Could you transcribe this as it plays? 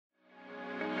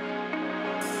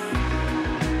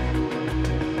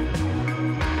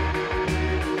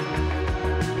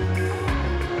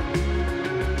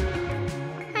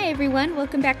everyone,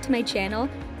 welcome back to my channel.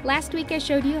 Last week I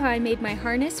showed you how I made my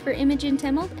harness for Imogen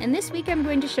Temult, and this week I'm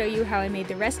going to show you how I made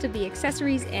the rest of the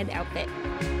accessories and outfit.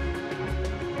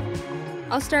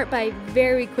 I'll start by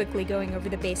very quickly going over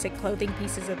the basic clothing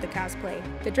pieces of the cosplay,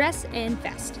 the dress and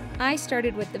vest. I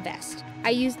started with the vest.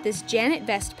 I used this Janet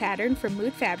vest pattern from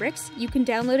Mood Fabrics. You can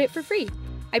download it for free.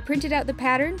 I printed out the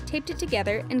pattern, taped it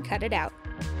together, and cut it out.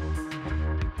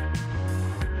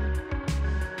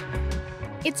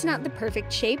 It's not the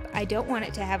perfect shape, I don't want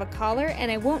it to have a collar, and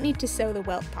I won't need to sew the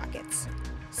welt pockets.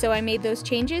 So I made those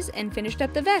changes and finished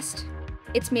up the vest.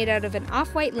 It's made out of an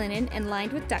off-white linen and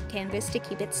lined with duck canvas to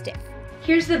keep it stiff.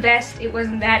 Here's the vest. It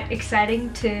wasn't that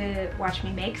exciting to watch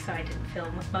me make, so I didn't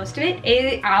film most of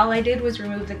it. All I did was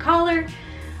remove the collar,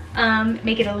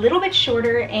 make it a little bit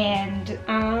shorter, and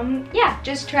yeah,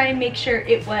 just try and make sure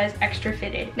it was extra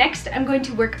fitted. Next, I'm going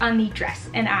to work on the dress,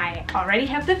 and I already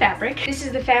have the fabric. This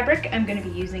is the fabric I'm going to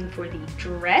be using for the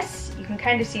dress. You can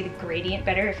kind of see the gradient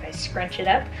better if I scrunch it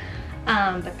up.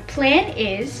 But the plan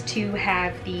is to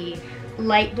have the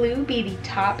light blue be the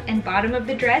top and bottom of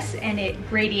the dress, and it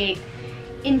radiate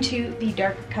into the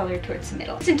darker color towards the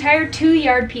middle. This entire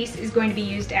 2-yard piece is going to be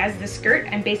used as the skirt.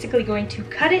 I'm basically going to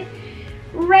cut it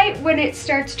right when it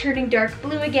starts turning dark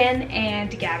blue again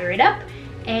and gather it up,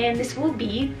 and this will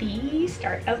be the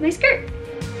start of my skirt.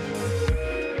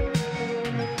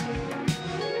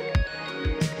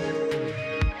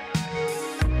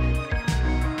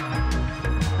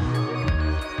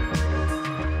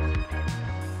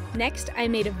 Next, I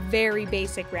made a very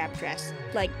basic wrap dress,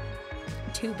 like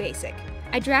too basic.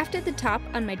 I drafted the top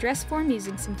on my dress form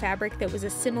using some fabric that was a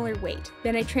similar weight.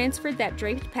 Then I transferred that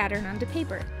draped pattern onto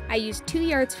paper. I used 2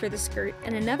 yards for the skirt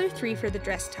and another 3 for the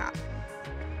dress top.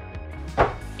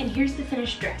 And here's the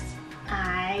finished dress.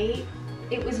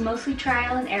 It was mostly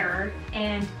trial and error,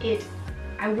 and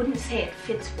I wouldn't say it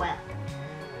fits well,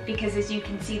 because as you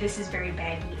can see, this is very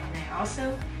baggy, and I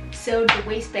also sewed the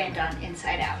waistband on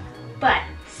inside out. But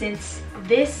since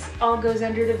this all goes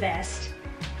under the vest,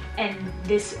 and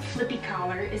this flippy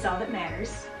collar is all that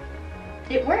matters,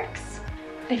 it works.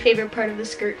 My favorite part of the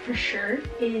skirt for sure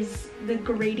is the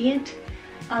gradient,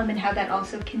 and how that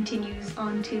also continues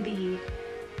onto the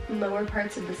lower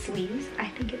parts of the sleeves. I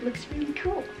think it looks really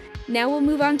cool. Now we'll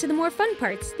move on to the more fun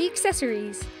parts, the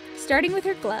accessories, starting with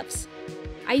her gloves.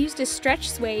 I used a stretch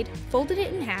suede, folded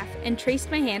it in half, and traced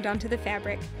my hand onto the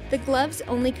fabric. The gloves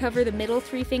only cover the middle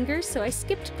 3 fingers, so I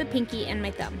skipped the pinky and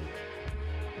my thumb.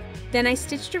 Then I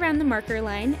stitched around the marker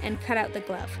line and cut out the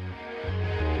glove.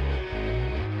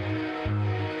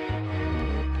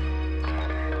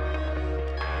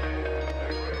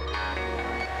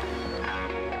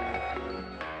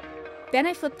 Then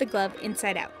I flipped the glove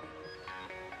inside out.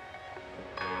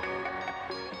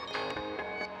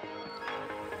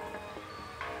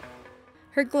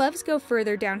 Her gloves go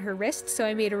further down her wrist, so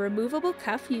I made a removable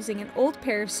cuff using an old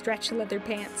pair of stretch leather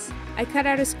pants. I cut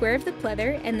out a square of the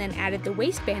pleather and then added the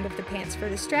waistband of the pants for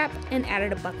the strap and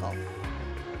added a buckle.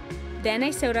 Then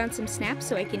I sewed on some snaps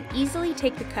so I can easily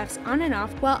take the cuffs on and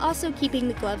off while also keeping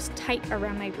the gloves tight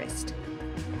around my wrist.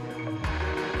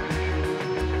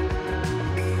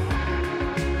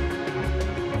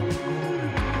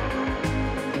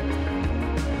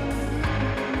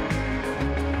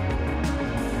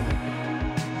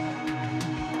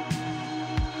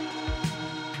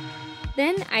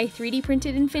 Then I 3D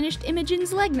printed and finished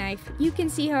Imogen's leg knife. You can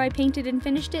see how I painted and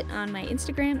finished it on my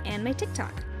Instagram and my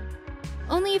TikTok.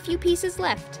 Only a few pieces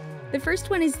left. The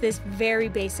first one is this very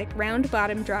basic round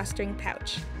bottom drawstring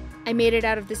pouch. I made it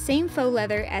out of the same faux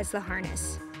leather as the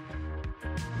harness.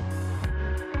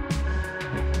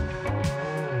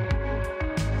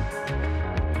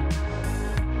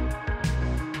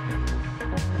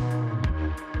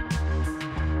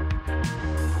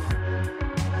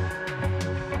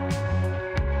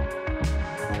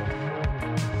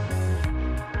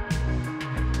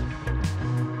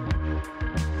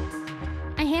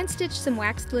 I hand-stitched some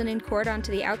waxed linen cord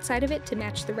onto the outside of it to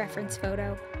match the reference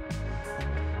photo.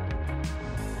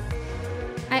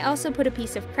 I also put a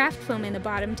piece of craft foam in the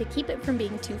bottom to keep it from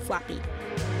being too floppy.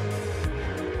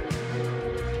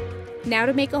 Now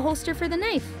to make a holster for the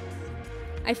knife.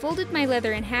 I folded my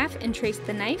leather in half and traced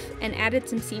the knife and added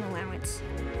some seam allowance.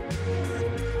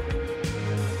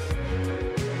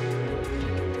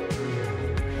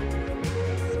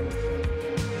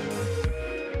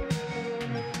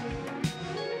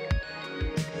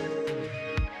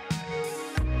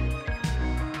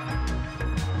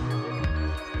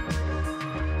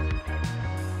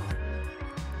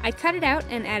 I cut it out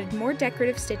and added more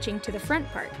decorative stitching to the front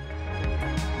part.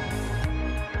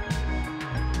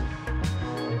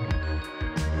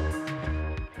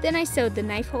 Then I sewed the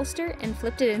knife holster and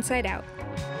flipped it inside out.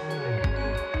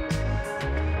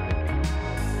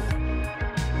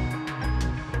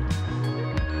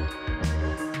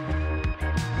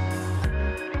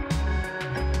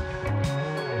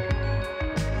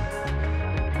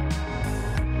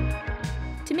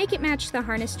 To make it match the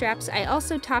harness straps, I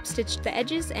also top stitched the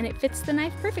edges and it fits the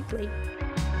knife perfectly.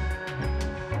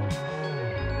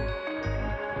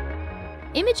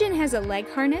 Imogen has a leg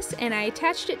harness and I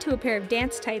attached it to a pair of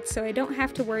dance tights so I don't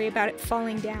have to worry about it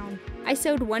falling down. I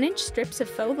sewed 1-inch strips of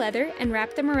faux leather and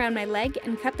wrapped them around my leg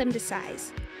and cut them to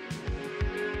size.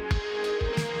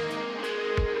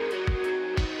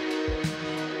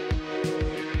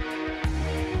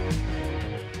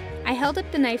 I held up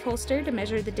the knife holster to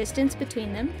measure the distance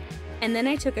between them, and then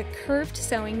I took a curved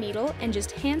sewing needle and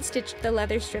just hand stitched the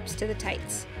leather strips to the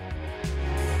tights.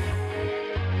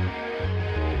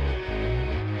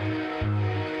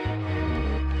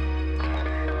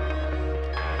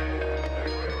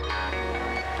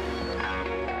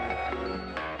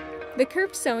 The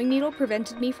curved sewing needle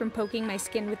prevented me from poking my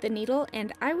skin with the needle,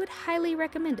 and I would highly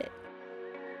recommend it.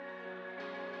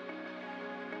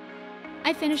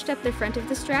 I finished up the front of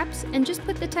the straps and just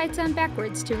put the tights on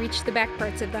backwards to reach the back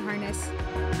parts of the harness.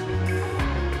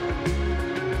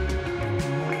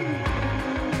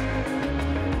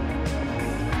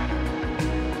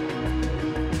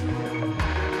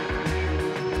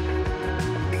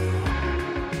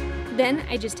 Then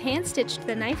I just hand stitched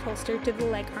the knife holster to the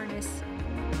leg harness.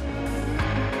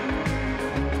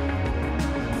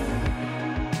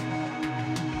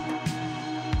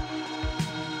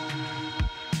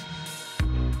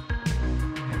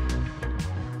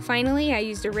 Finally, I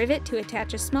used a rivet to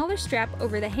attach a smaller strap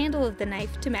over the handle of the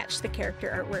knife to match the character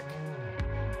artwork.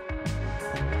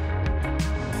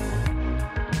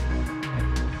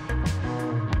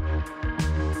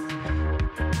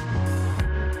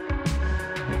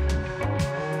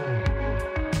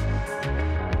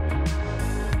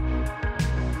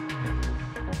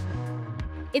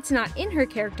 It's not in her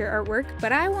character artwork,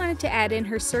 but I wanted to add in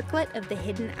her circlet of the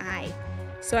hidden eye.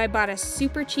 So I bought a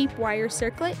super cheap wire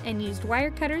circlet and used wire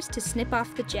cutters to snip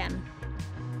off the gem.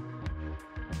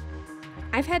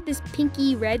 I've had this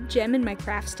pinky red gem in my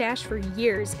craft stash for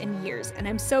years and years, and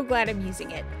I'm so glad I'm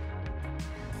using it.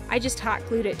 I just hot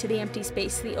glued it to the empty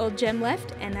space the old gem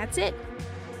left, and that's it.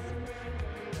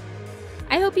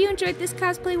 I hope you enjoyed this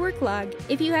cosplay worklog.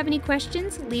 If you have any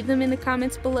questions, leave them in the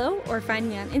comments below or find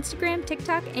me on Instagram,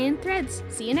 TikTok, and Threads.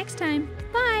 See you next time.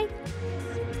 Bye!